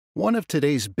One of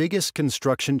today's biggest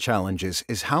construction challenges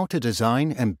is how to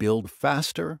design and build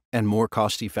faster and more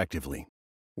cost-effectively.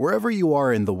 Wherever you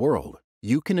are in the world,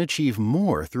 you can achieve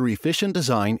more through efficient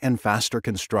design and faster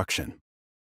construction.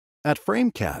 At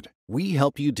FRAMECAD, we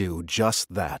help you do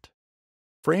just that.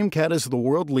 FRAMECAD is the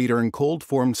world leader in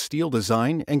cold-formed steel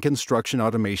design and construction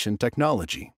automation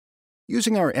technology.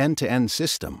 Using our end-to-end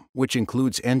system, which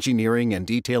includes engineering and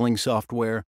detailing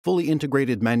software, fully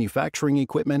integrated manufacturing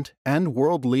equipment, and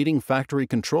world-leading factory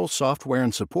control software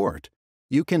and support,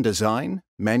 you can design,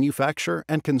 manufacture,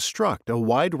 and construct a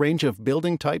wide range of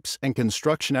building types and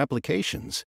construction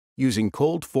applications using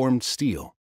cold-formed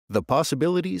steel. The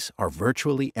possibilities are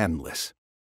virtually endless.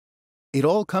 It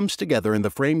all comes together in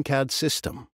the FRAMECAD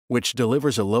system, which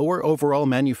delivers a lower overall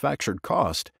manufactured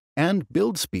cost and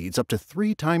build speeds up to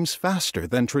 3 times faster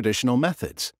than traditional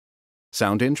methods.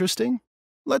 Sound interesting?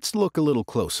 Let's look a little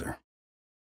closer.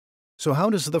 So how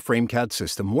does the FRAMECAD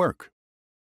system work?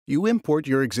 You import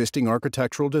your existing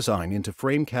architectural design into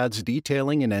FRAMECAD's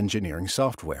detailing and engineering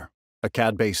software, a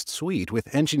CAD-based suite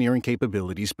with engineering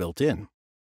capabilities built in.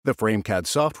 The FRAMECAD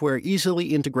software easily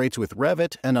integrates with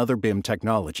Revit and other BIM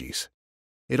technologies.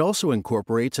 It also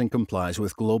incorporates and complies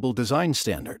with global design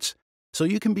standards, so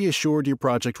you can be assured your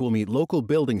project will meet local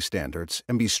building standards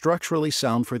and be structurally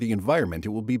sound for the environment it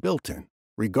will be built in,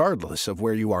 regardless of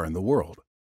where you are in the world.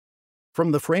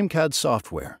 From the FRAMECAD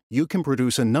software, you can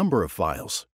produce a number of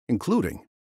files, including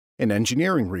an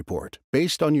engineering report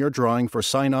based on your drawing for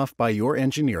sign-off by your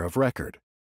engineer of record,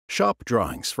 shop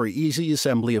drawings for easy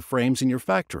assembly of frames in your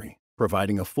factory,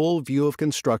 providing a full view of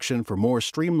construction for more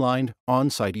streamlined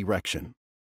on-site erection,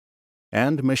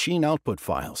 and machine output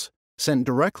files sent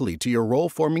directly to your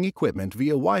roll-forming equipment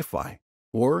via Wi-Fi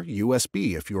or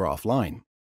USB if you're offline.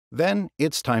 Then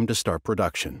it's time to start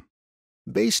production.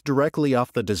 Based directly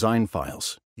off the design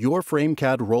files, your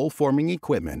FRAMECAD roll-forming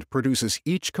equipment produces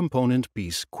each component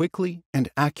piece quickly and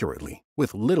accurately,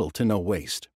 with little to no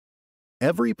waste.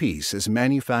 Every piece is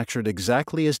manufactured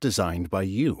exactly as designed by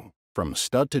you, from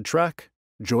stud to track,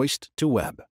 joist to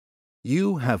web.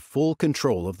 You have full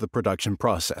control of the production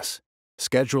process,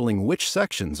 scheduling which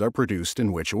sections are produced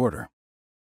in which order.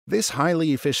 This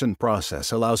highly efficient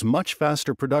process allows much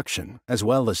faster production, as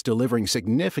well as delivering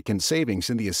significant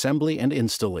savings in the assembly and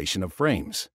installation of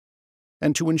frames.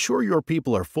 And to ensure your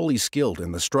people are fully skilled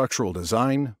in the structural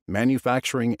design,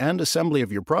 manufacturing, and assembly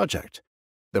of your project,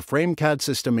 the FRAMECAD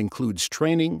system includes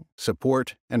training,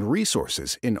 support, and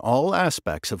resources in all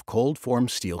aspects of cold-formed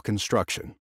steel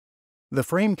construction. The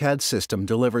FRAMECAD system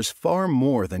delivers far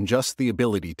more than just the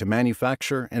ability to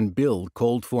manufacture and build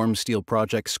cold-formed steel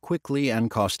projects quickly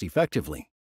and cost-effectively.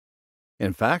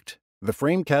 In fact, the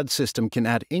FRAMECAD system can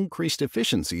add increased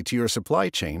efficiency to your supply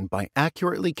chain by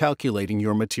accurately calculating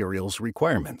your materials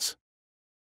requirements.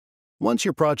 Once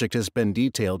your project has been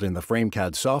detailed in the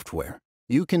FRAMECAD software,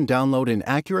 you can download an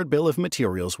accurate bill of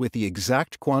materials with the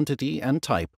exact quantity and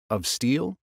type of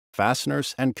steel,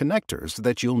 fasteners, and connectors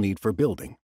that you'll need for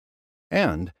building.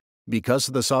 And, because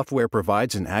the software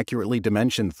provides an accurately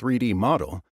dimensioned 3D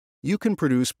model, you can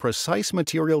produce precise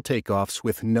material takeoffs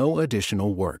with no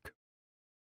additional work.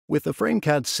 With the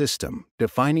FRAMECAD system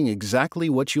defining exactly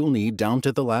what you'll need down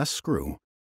to the last screw,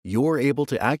 you're able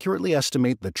to accurately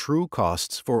estimate the true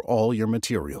costs for all your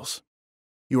materials.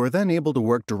 You are then able to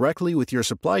work directly with your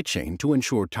supply chain to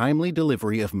ensure timely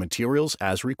delivery of materials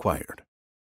as required.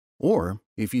 Or,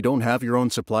 if you don't have your own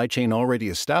supply chain already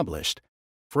established,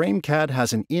 FRAMECAD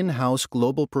has an in-house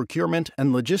global procurement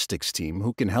and logistics team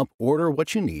who can help order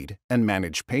what you need and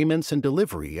manage payments and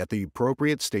delivery at the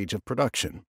appropriate stage of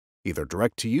production, either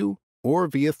direct to you or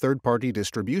via third-party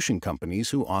distribution companies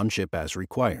who on-ship as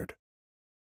required.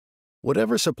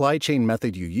 Whatever supply chain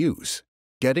method you use,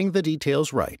 getting the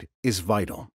details right is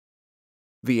vital.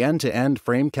 The end-to-end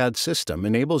FRAMECAD system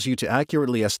enables you to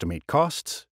accurately estimate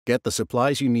costs, get the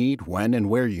supplies you need when and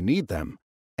where you need them,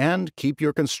 and keep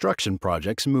your construction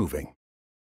projects moving.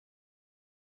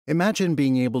 Imagine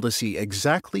being able to see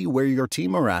exactly where your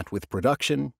team are at with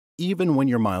production, even when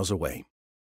you're miles away.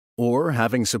 Or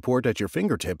having support at your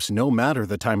fingertips no matter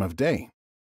the time of day.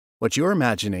 What you're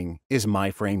imagining is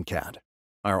MyFRAMECAD,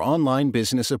 our online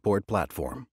business support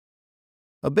platform.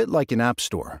 A bit like an app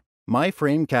store,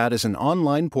 MyFRAMECAD is an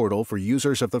online portal for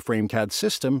users of the FRAMECAD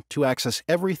system to access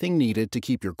everything needed to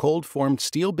keep your cold-formed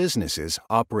steel businesses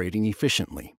operating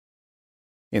efficiently.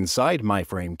 Inside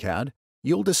MyFRAMECAD,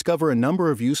 you'll discover a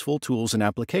number of useful tools and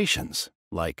applications,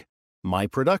 like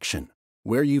MyProduction,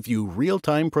 where you view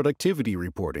real-time productivity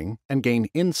reporting and gain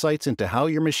insights into how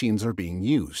your machines are being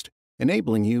used,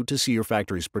 enabling you to see your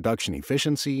factory's production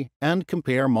efficiency and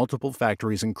compare multiple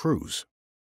factories and crews.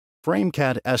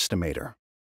 FRAMECAD Estimator,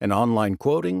 an online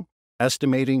quoting,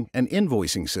 estimating, and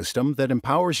invoicing system that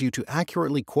empowers you to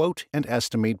accurately quote and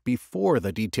estimate before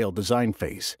the detailed design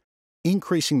phase,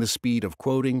 increasing the speed of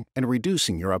quoting and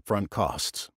reducing your upfront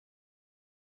costs.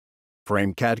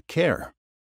 FRAMECAD Care,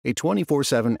 a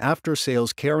 24/7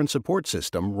 after-sales care and support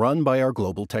system run by our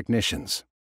global technicians.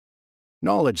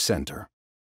 Knowledge Center,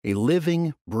 a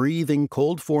living, breathing,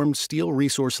 cold-formed steel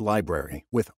resource library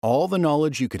with all the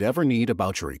knowledge you could ever need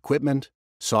about your equipment,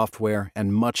 software,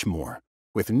 and much more,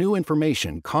 with new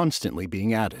information constantly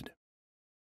being added.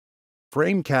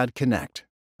 FRAMECAD Connect,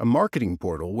 a marketing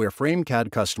portal where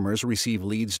FRAMECAD customers receive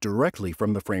leads directly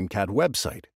from the FRAMECAD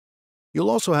website. You'll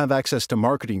also have access to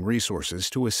marketing resources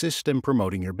to assist in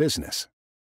promoting your business.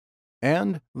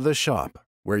 And The Shop,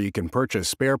 where you can purchase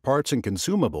spare parts and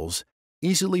consumables,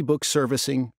 easily book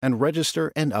servicing, and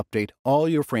register and update all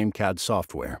your FRAMECAD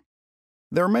software.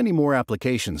 There are many more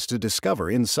applications to discover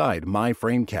inside My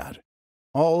FRAMECAD,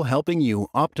 all helping you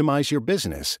optimize your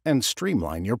business and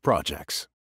streamline your projects.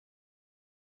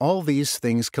 All these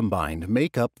things combined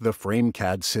make up the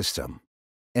FRAMECAD system,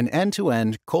 an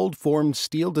end-to-end, cold-formed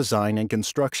steel design and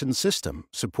construction system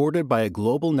supported by a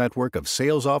global network of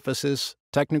sales offices,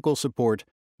 technical support,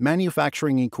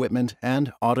 manufacturing equipment,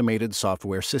 and automated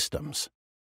software systems.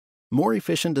 More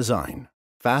efficient design,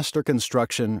 faster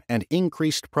construction, and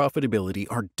increased profitability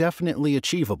are definitely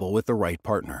achievable with the right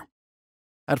partner.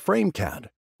 At FRAMECAD,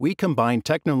 we combine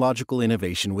technological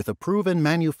innovation with a proven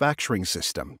manufacturing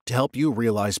system to help you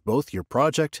realize both your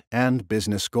project and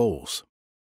business goals.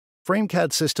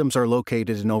 FRAMECAD systems are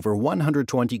located in over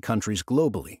 120 countries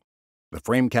globally. The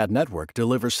FRAMECAD network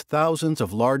delivers thousands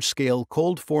of large-scale,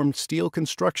 cold-formed steel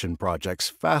construction projects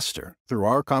faster through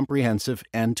our comprehensive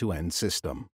end-to-end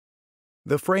system.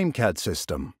 The FRAMECAD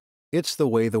system. It's the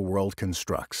way the world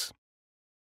constructs.